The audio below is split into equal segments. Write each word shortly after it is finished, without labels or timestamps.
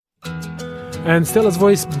And Stella's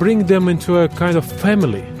voice brings them into a kind of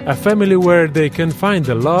family, a family where they can find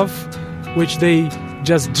the love which they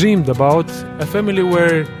just dreamed about, a family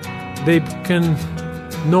where they can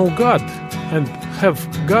know God and have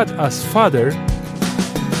God as Father.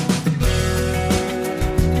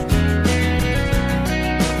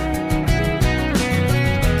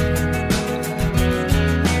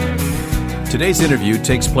 Today's interview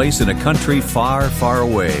takes place in a country far, far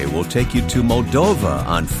away. We'll take you to Moldova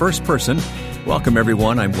on First Person. Welcome,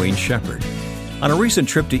 everyone. I'm Wayne Shepherd. On a recent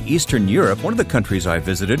trip to Eastern Europe, one of the countries I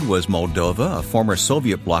visited was Moldova, a former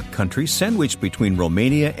Soviet bloc country sandwiched between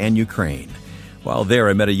Romania and Ukraine. While there,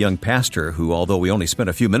 I met a young pastor who, although we only spent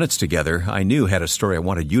a few minutes together, I knew had a story I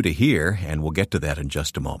wanted you to hear, and we'll get to that in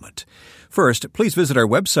just a moment. First, please visit our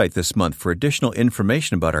website this month for additional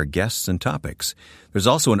information about our guests and topics. There's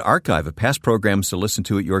also an archive of past programs to listen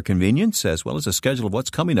to at your convenience, as well as a schedule of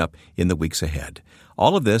what's coming up in the weeks ahead.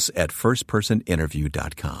 All of this at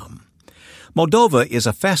firstpersoninterview.com. Moldova is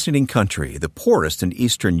a fascinating country, the poorest in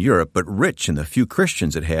Eastern Europe, but rich in the few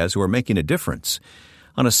Christians it has who are making a difference.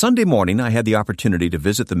 On a Sunday morning, I had the opportunity to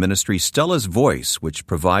visit the ministry Stella's Voice, which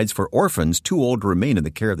provides for orphans too old to remain in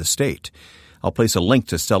the care of the state. I'll place a link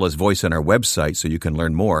to Stella's Voice on our website so you can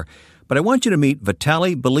learn more. But I want you to meet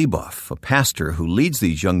Vitalie Belibov, a pastor who leads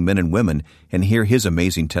these young men and women, and hear his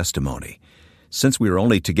amazing testimony. Since we were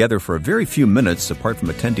only together for a very few minutes, apart from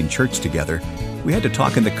attending church together, we had to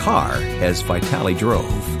talk in the car as Vitalie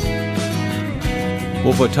drove.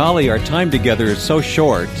 Well, Vitalie, our time together is so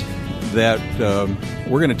short that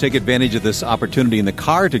we're going to take advantage of this opportunity in the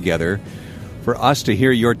car together for us to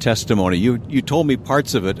hear your testimony. You told me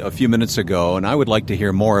parts of it a few minutes ago, and I would like to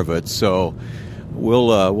hear more of it. So we'll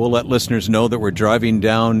let listeners know that we're driving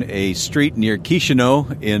down a street near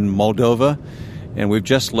Chisinau in Moldova, and we've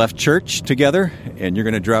just left church together, and you're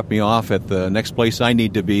going to drop me off at the next place I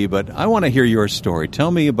need to be. But I want to hear your story.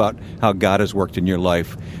 Tell me about how God has worked in your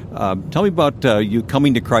life. Tell me about you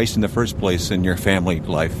coming to Christ in the first place in your family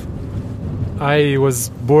life. I was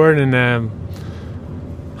born in a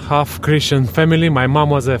half Christian family. My mom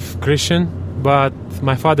was a Christian, but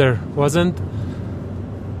my father wasn't.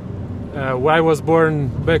 I was born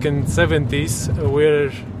back in 70s,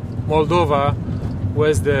 where Moldova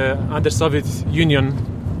was under Soviet Union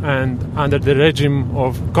and under the regime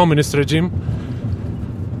of communist regime.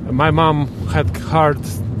 My mom had hard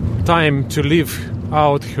time to live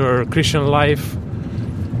out her Christian life.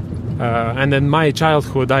 And in my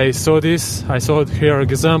childhood, I saw this. I saw her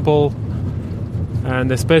example.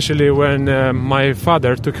 And especially when my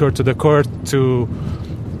father took her to the court to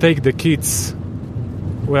take the kids,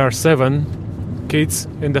 we are 7 kids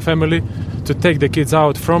in the family, to take the kids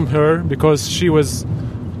out from her because she was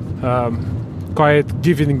quite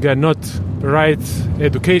giving a not right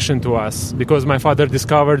education to us, because my father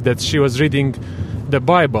discovered that she was reading the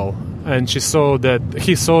Bible, and he saw that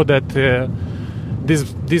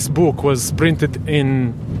this book was printed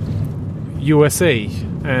in USA,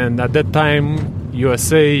 and at that time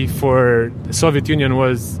USA for the Soviet Union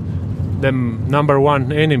was the number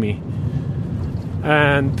one enemy.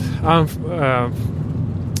 And I'm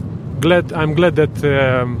glad that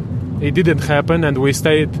it didn't happen, and we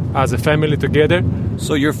stayed as a family together.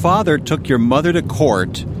 So your father took your mother to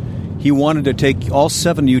court. He wanted to take all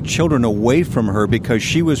 7 of you children away from her because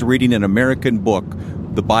she was reading an American book,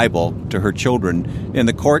 the Bible, to her children. And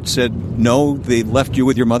the court said, no, they left you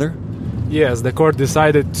with your mother? Yes, the court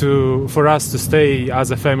decided for us to stay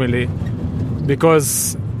as a family,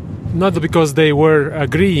 not because they were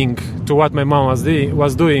agreeing to what my mom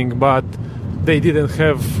was doing, but they didn't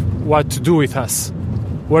have what to do with us,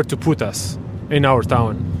 where to put us in our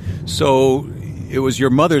town. So it was your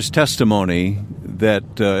mother's testimony that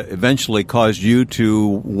eventually caused you to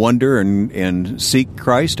wonder and seek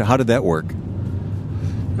Christ? How did that work?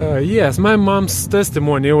 Yes, my mom's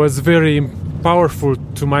testimony was very powerful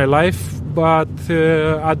to my life, but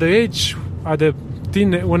when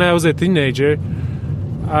I was a teenager,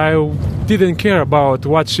 I didn't care about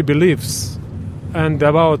what she believes and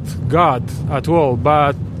about God at all.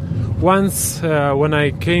 But once when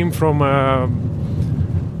I came from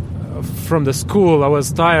the school, I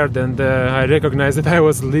was tired, and I recognized that I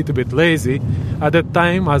was a little bit lazy at that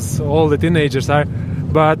time, as all the teenagers are.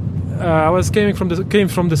 But I came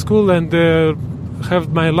from the school and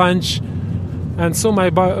have my lunch, and saw my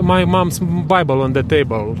mom's Bible on the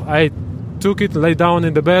table. I took it, lay down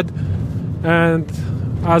in the bed, and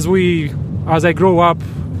as I grew up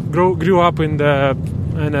in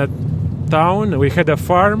a town, we had a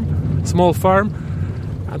small farm,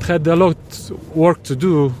 and had a lot of work to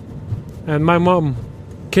do. And my mom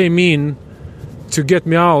came in to get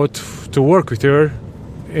me out to work with her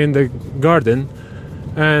in the garden,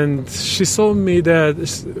 and she saw me that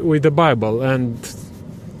with the Bible, and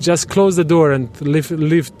just closed the door and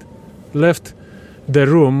left the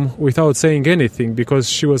room without saying anything, because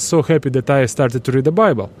she was so happy that I started to read the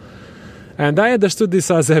Bible. And I understood this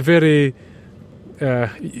as a very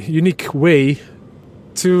unique way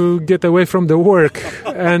to get away from the work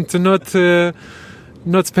and to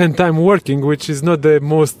not spend time working, which is not the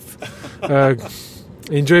most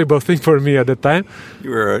enjoyable thing for me at the time.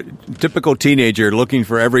 You were a typical teenager looking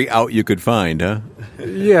for every out you could find, huh?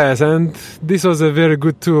 Yes, and this was a very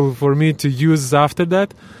good tool for me to use after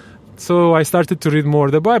that. So I started to read more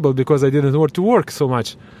the Bible because I didn't want to work so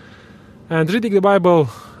much. And reading the Bible,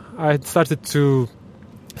 I started to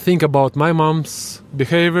think about my mom's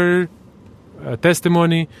behavior,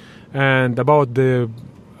 testimony, and about the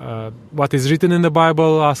what is written in the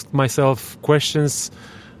Bible. Asked myself questions,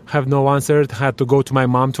 have no answer. Had to go to my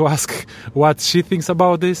mom to ask what she thinks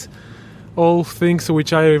about this. All things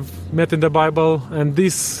which I've met in the Bible, and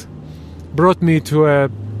this brought me to a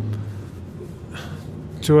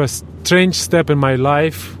strange step in my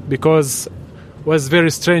life, because it was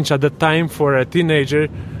very strange at the time for a teenager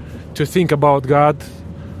to think about God.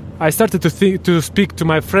 I started to speak to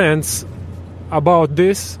my friends about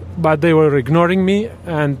this, but they were ignoring me,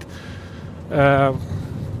 and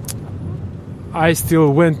I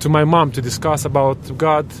still went to my mom to discuss about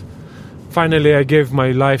God. Finally, I gave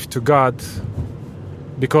my life to God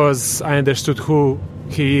because I understood who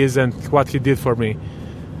He is and what He did for me.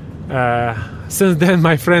 Since then,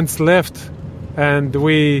 my friends left, and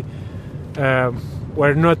we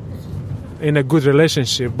were not in a good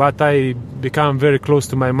relationship, but I became very close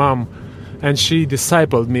to my mom, and she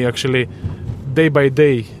discipled me actually day by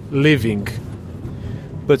day living.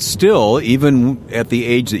 But still, even at the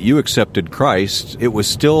age that you accepted Christ, it was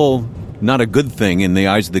still not a good thing in the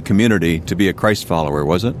eyes of the community to be a Christ follower,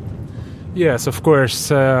 was it? Yes, of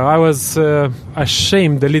course. I was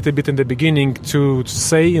ashamed a little bit in the beginning to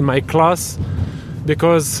say in my class,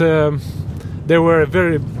 because there were a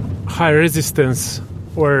very high resistance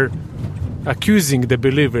or accusing the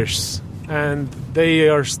believers, and they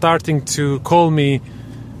are starting to call me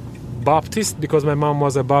Baptist because my mom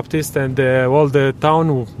was a Baptist, and all the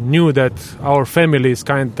town knew that our family is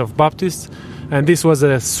kind of Baptist, and this was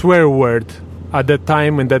a swear word at that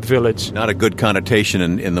time in that village. Not a good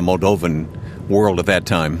connotation in the Moldovan world at that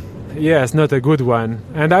time. Yes, not a good one.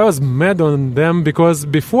 And I was mad on them because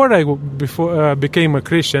before I became a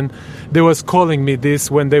Christian, they was calling me this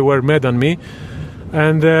when they were mad on me.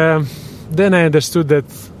 And then I understood that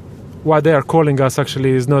what they are calling us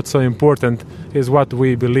actually is not so important, is what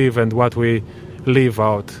we believe and what we live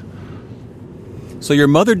out. So your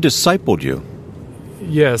mother discipled you?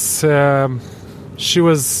 Yes, she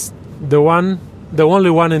was the only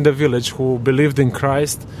one in the village who believed in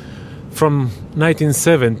Christ from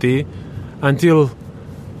 1970 until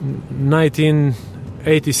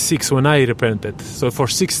 1986 when I repented. So for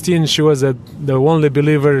 16 she was the only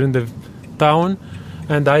believer in the town,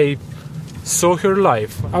 and I saw her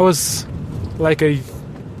life. I was like a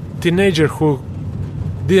teenager who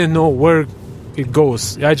didn't know where it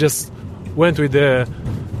goes. I just went with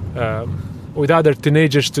other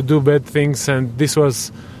teenagers to do bad things, and this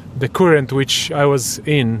was the current which I was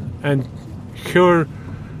in. And her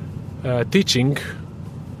teaching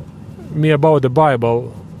me about the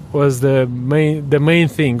Bible was the main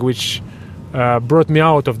thing which brought me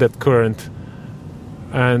out of that current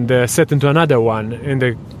and set into another one, in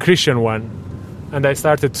the Christian one. And I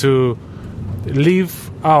started to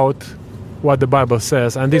live out what the Bible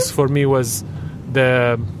says, and this for me was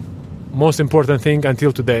the most important thing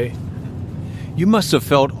until today. You must have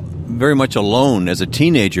felt very much alone as a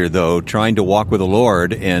teenager, though, trying to walk with the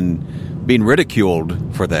Lord and being ridiculed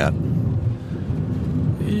for that.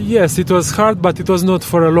 Yes, it was hard, but it was not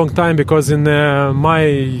for a long time, because in my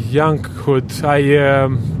younghood I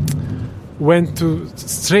went to,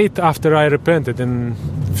 straight after I repented, in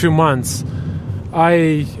a few months,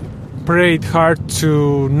 I prayed hard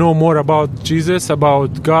to know more about Jesus,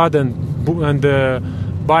 about God and the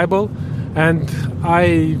Bible, and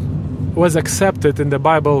I was accepted in the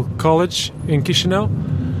Bible college in Chisinau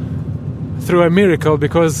through a miracle,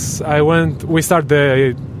 because we started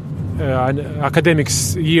the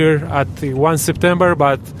academics year at 1 September,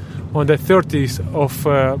 but on the 30th of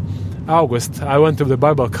August I went to the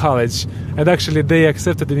Bible college, and actually they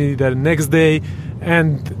accepted me the next day,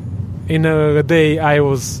 and in a day I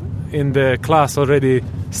was in the class already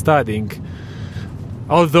studying.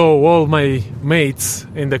 Although all my mates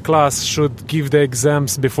in the class should give the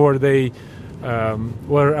exams before they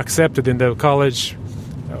were accepted in the college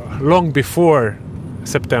long before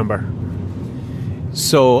September.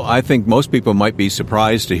 So I think most people might be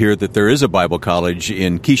surprised to hear that there is a Bible college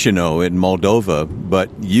in Chisinau in Moldova, but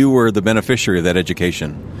you were the beneficiary of that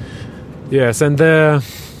education. Yes, and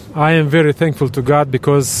I am very thankful to God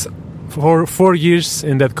because for 4 years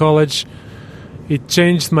in that college, it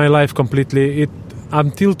changed my life completely.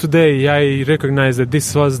 Until today, I recognize that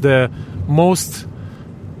this was the most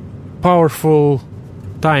powerful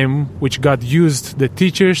time which God used the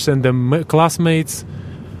teachers and the classmates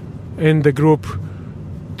in the group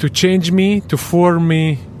to change me, to form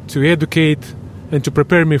me, to educate, and to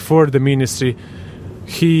prepare me for the ministry.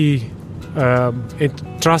 He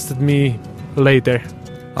entrusted me later.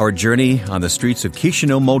 Our journey on the streets of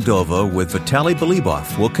Chisinau, Moldova with Vitalie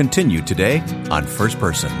Belibov will continue today on First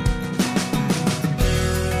Person.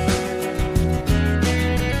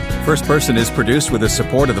 First Person is produced with the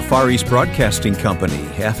support of the Far East Broadcasting Company.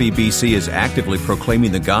 FEBC is actively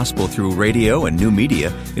proclaiming the gospel through radio and new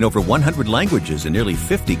media in over 100 languages in nearly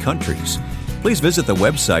 50 countries. Please visit the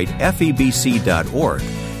website febc.org.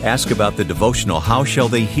 Ask about the devotional How Shall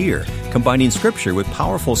They Hear, combining Scripture with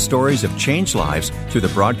powerful stories of changed lives through the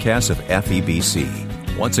broadcasts of FEBC.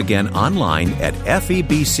 Once again, online at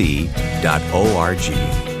febc.org.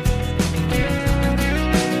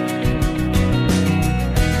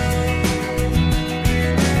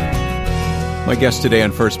 My guest today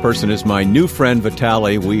on First Person is my new friend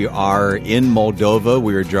Vitalie. We are in Moldova.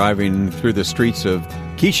 We are driving through the streets of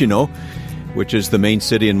Chisinau, which is the main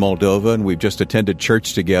city in Moldova, and we've just attended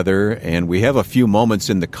church together, and we have a few moments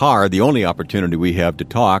in the car, the only opportunity we have to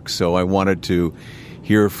talk, so I wanted to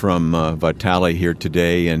hear from Vitalie here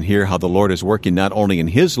today and hear how the Lord is working not only in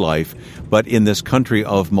his life, but in this country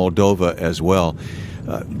of Moldova as well.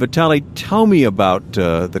 Vitalie, tell me about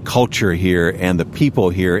the culture here and the people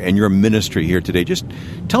here and your ministry here today. Just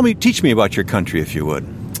teach me about your country, if you would.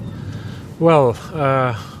 Well,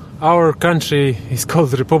 our country is called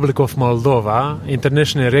the Republic of Moldova,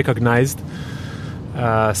 internationally recognized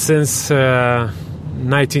since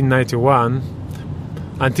 1991.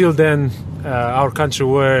 Until then, our country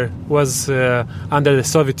was under the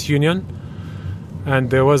Soviet Union, and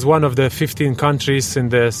there was one of the 15 countries in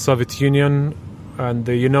the Soviet Union. And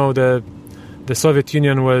the Soviet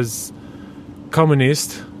Union was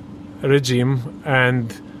communist regime,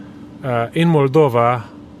 and in Moldova,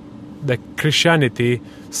 the Christianity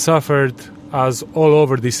suffered as all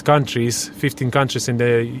over these countries, 15 countries in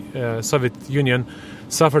the Soviet Union,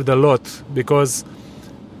 suffered a lot because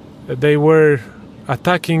they were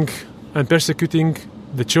attacking and persecuting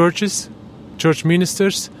the churches, church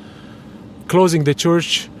ministers, closing the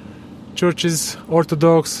churches,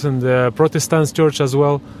 Orthodox and the Protestant church as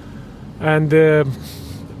well. And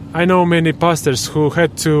I know many pastors who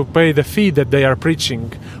had to pay the fee that they are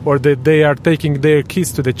preaching, or that they are taking their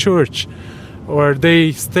kids to the church, or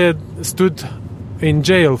they stood in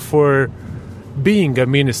jail for being a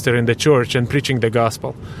minister in the church and preaching the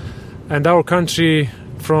gospel. And our country,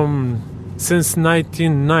 since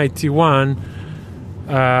 1991,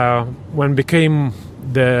 when become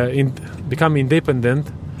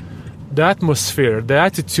independent, the atmosphere, the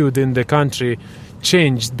attitude in the country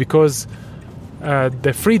changed because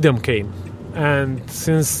the freedom came. And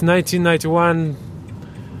since 1991,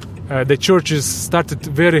 the churches started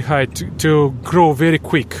very high to grow very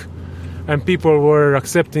quick. And people were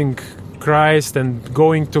accepting Christ and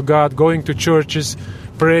going to God, going to churches,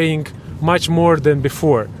 praying much more than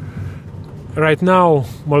before. Right now,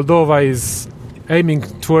 Moldova is aiming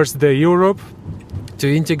towards the Europe, to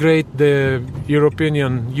integrate the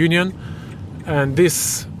European Union, and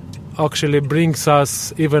this actually brings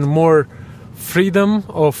us even more freedom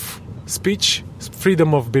of speech,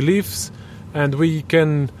 freedom of beliefs, and we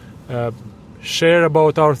can share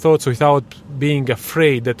about our thoughts without being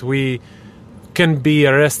afraid that we can be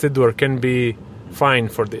arrested or can be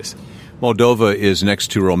fined for this. Moldova is next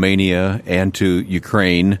to Romania and to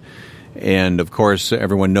Ukraine. And, of course,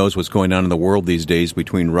 everyone knows what's going on in the world these days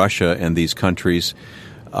between Russia and these countries.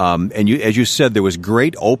 And as you said, there was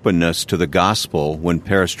great openness to the gospel when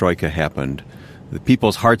perestroika happened. The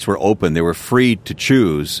people's hearts were open. They were free to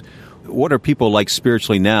choose. What are people like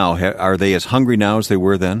spiritually now? Are they as hungry now as they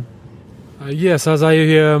were then? Yes, as I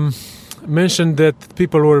mentioned, that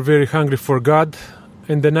people were very hungry for God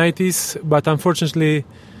in the 90s. But unfortunately,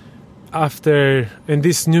 in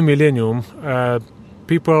this new millennium,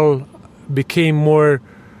 people became more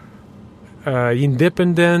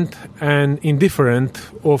independent and indifferent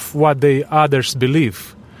of what the others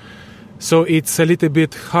believe. So it's a little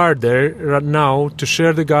bit harder right now to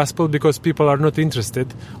share the gospel because people are not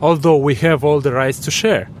interested, although we have all the rights to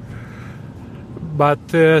share. But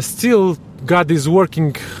still, God is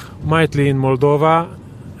working mightily in Moldova,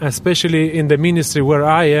 especially in the ministry where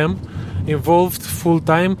I am involved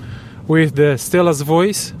full-time with the Stella's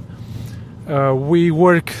Voice. We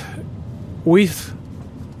work with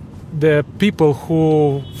the people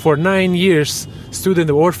who for 9 years stood in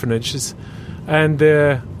the orphanages, and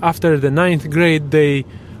after the 9th grade they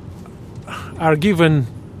are given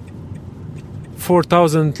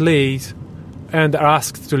 4,000 leis and are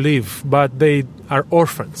asked to leave, but they are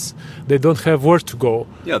orphans. They don't have where to go.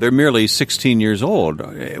 Yeah, they're merely 16 years old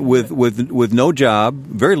with no job,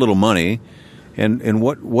 very little money, and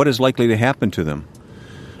what is likely to happen to them?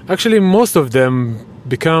 Actually, most of them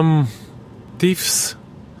become thieves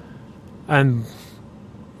and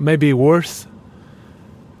maybe worse.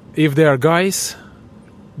 If they are guys,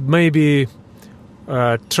 maybe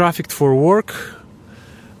trafficked for work,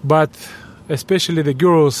 but especially the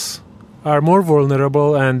girls are more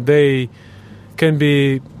vulnerable and they can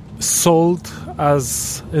be sold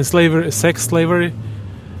as in slavery, sex slavery,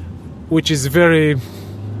 which is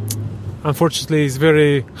unfortunately is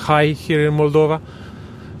very high here in Moldova.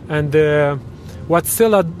 And what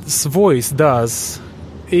Stella's Voice does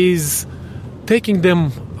is taking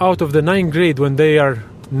them out of the 9th grade when they are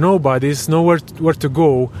nobodies, nowhere where to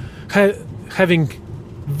go, having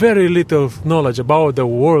very little knowledge about the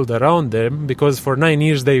world around them, because for 9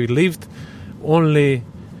 years they lived only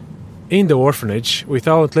in the orphanage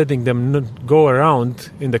without letting them go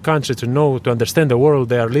around in the country to understand the world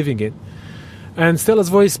they are living in. And Stella's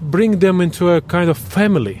Voice bring them into a kind of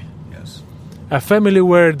family. Yes. A family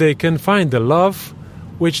where they can find the love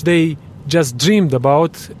which they just dreamed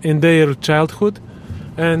about in their childhood,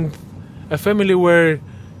 and a family where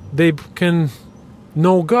they can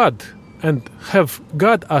know God and have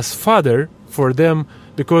God as Father for them,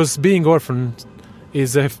 because being orphan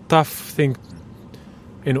is a tough thing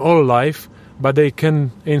in all life, but they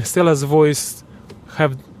can, in Stella's Voice,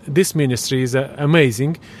 have this ministry is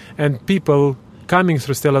amazing, and people coming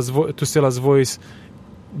through Stella's Voice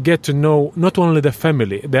get to know not only the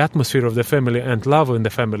family, the atmosphere of the family and love in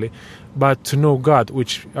the family, but to know God,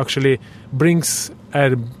 which actually brings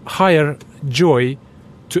a higher joy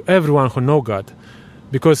to everyone who know God.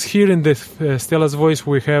 Because here in the Stella's Voice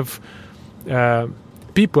we have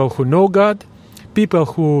people who know God, people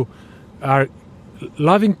who are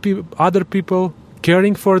loving other people,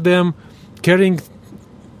 caring for them, caring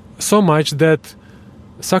so much that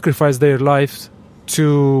sacrifice their lives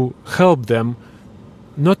to help them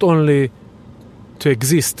not only to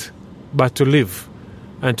exist, but to live,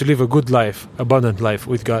 and to live a good life, abundant life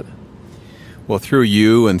with God. Well, through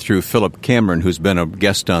you and through Philip Cameron, who's been a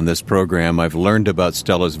guest on this program, I've learned about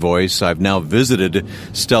Stella's Voice. I've now visited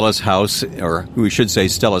Stella's house, or we should say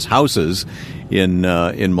Stella's houses in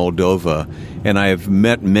Moldova, and I have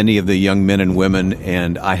met many of the young men and women,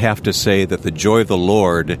 and I have to say that the joy of the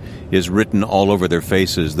Lord is written all over their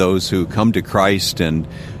faces, those who come to Christ and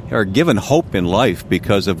are given hope in life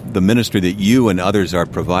because of the ministry that you and others are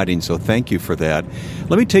providing, so thank you for that.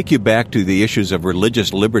 Let me take you back to the issues of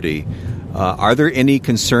religious liberty. Are there any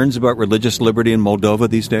concerns about religious liberty in Moldova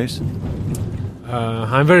these days?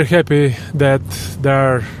 I'm very happy that there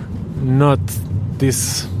are not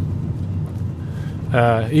these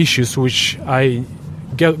issues which I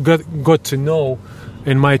got to know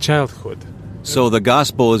in my childhood. So the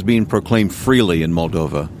gospel is being proclaimed freely in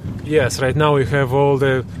Moldova? Yes, right now we have all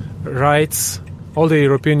the rights, all the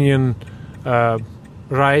European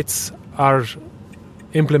rights are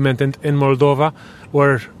implemented in Moldova.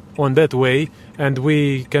 We're on that way, and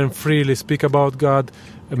we can freely speak about God,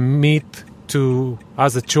 meet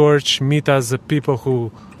as a church, meet as a people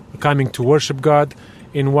who are coming to worship God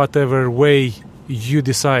in whatever way you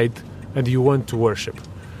decide and you want to worship.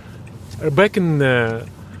 Back in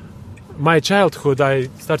my childhood, I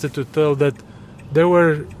started to tell that there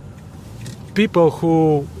were people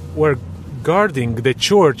who were guarding the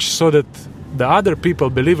church so that the other people,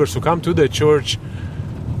 believers who come to the church,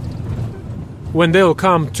 when they will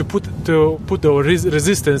come to put the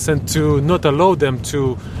resistance and to not allow them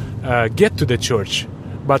to get to the church.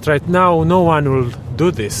 But right now, no one will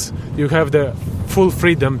do this. You have the full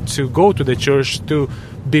freedom to go to the church, to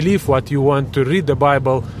believe what you want, to read the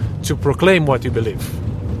Bible, to proclaim what you believe.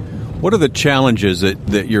 What are the challenges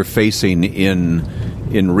that you're facing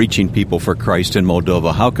in reaching people for Christ in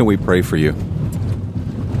Moldova? How can we pray for you?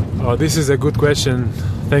 Oh, this is a good question.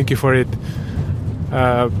 Thank you for it.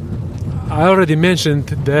 I already mentioned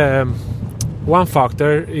the one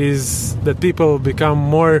factor is that people become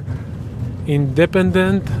more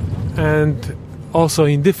independent and also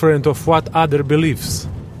indifferent of what other believes.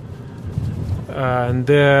 And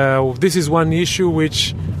this is one issue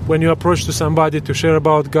which, when you approach to somebody to share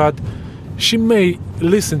about God, she may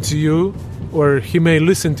listen to you or he may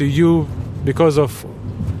listen to you because of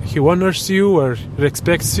he honors you or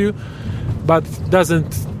respects you, but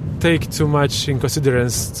doesn't take too much in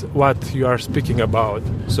consideration what you are speaking about.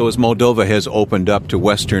 So as Moldova has opened up to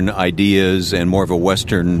Western ideas and more of a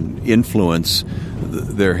Western influence,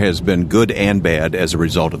 there has been good and bad as a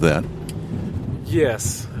result of that.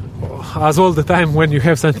 Yes. As all the time when you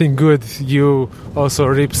have something good, you also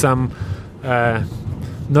reap some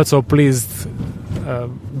not so pleased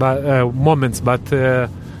moments, but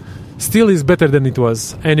still is better than it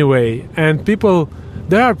was anyway. And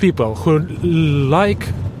there are people who like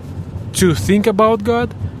to think about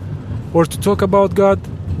God or to talk about God.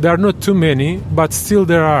 There are not too many, but still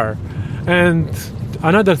there are. And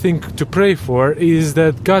another thing to pray for is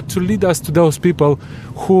that God to lead us to those people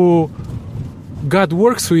who God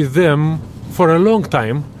works with them for a long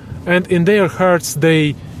time, and in their hearts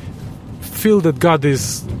they feel that God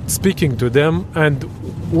is speaking to them and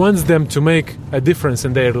wants them to make a difference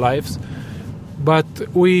in their lives. But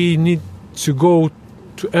we need to go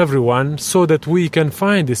to everyone so that we can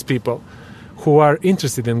find these people who are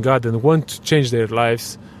interested in God and want to change their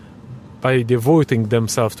lives by devoting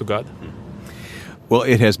themselves to God. Well,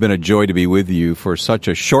 it has been a joy to be with you for such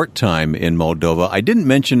a short time in Moldova. I didn't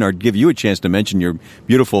mention or give you a chance to mention your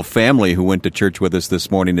beautiful family who went to church with us this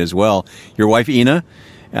morning as well. Your wife, Ina,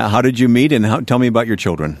 how did you meet, and tell me about your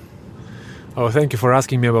children? Oh, thank you for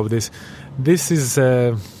asking me about this. This is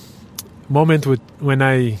a moment when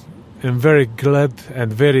I am very glad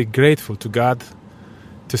and very grateful to God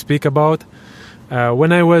to speak about.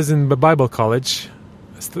 When I was in the Bible college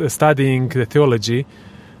studying the theology,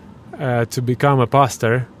 to become a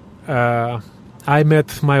pastor, I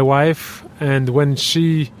met my wife, and when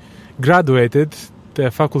she graduated the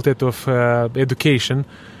Faculty of Education,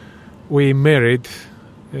 we married.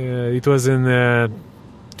 It was in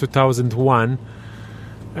 2001,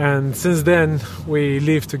 and since then we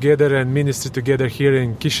live together and minister together here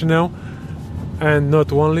in Chisinau, and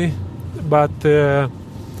not only, but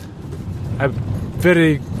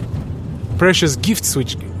very precious gifts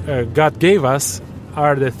which God gave us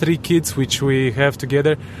are the 3 kids which we have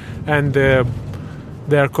together, and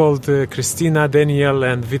they are called Christina, Daniel,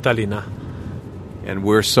 and Vitalina. And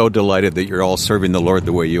we're so delighted that you're all serving the Lord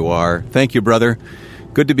the way you are. Thank you, brother.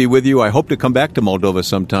 Good to be with you. I hope to come back to Moldova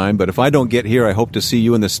sometime, but if I don't get here, I hope to see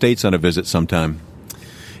you in the States on a visit sometime.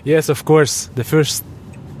 Yes, of course. The first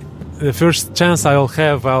chance I'll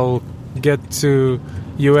have, I'll get to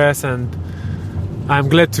U.S., and I'm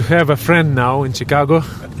glad to have a friend now in Chicago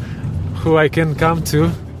who I can come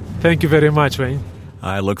to. Thank you very much, Wayne.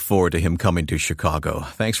 I look forward to him coming to Chicago.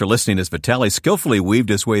 Thanks for listening as Vitalie skillfully weaved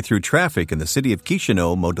his way through traffic in the city of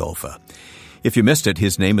Chisinau, Moldova. If you missed it,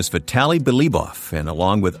 his name is Vitalie Belibov, and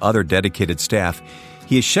along with other dedicated staff,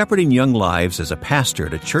 he is shepherding young lives as a pastor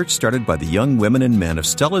at a church started by the young women and men of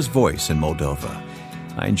Stella's Voice in Moldova.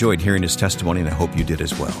 I enjoyed hearing his testimony, and I hope you did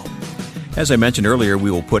as well. As I mentioned earlier,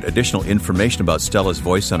 we will put additional information about Stella's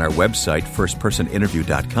Voice on our website,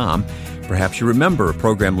 firstpersoninterview.com. Perhaps you remember a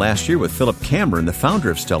program last year with Philip Cameron, the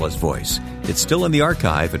founder of Stella's Voice. It's still in the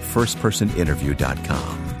archive at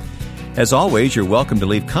firstpersoninterview.com. As always, you're welcome to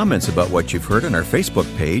leave comments about what you've heard on our Facebook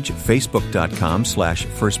page,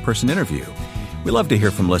 facebook.com/firstpersoninterview. We love to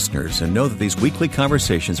hear from listeners and know that these weekly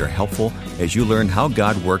conversations are helpful as you learn how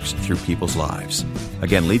God works through people's lives.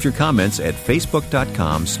 Again, leave your comments at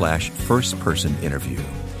facebook.com/firstpersoninterview.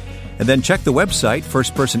 And then check the website,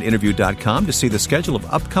 firstpersoninterview.com, to see the schedule of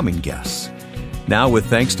upcoming guests. Now, with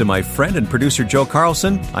thanks to my friend and producer Joe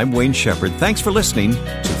Carlson, I'm Wayne Shepherd. Thanks for listening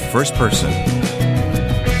to First Person.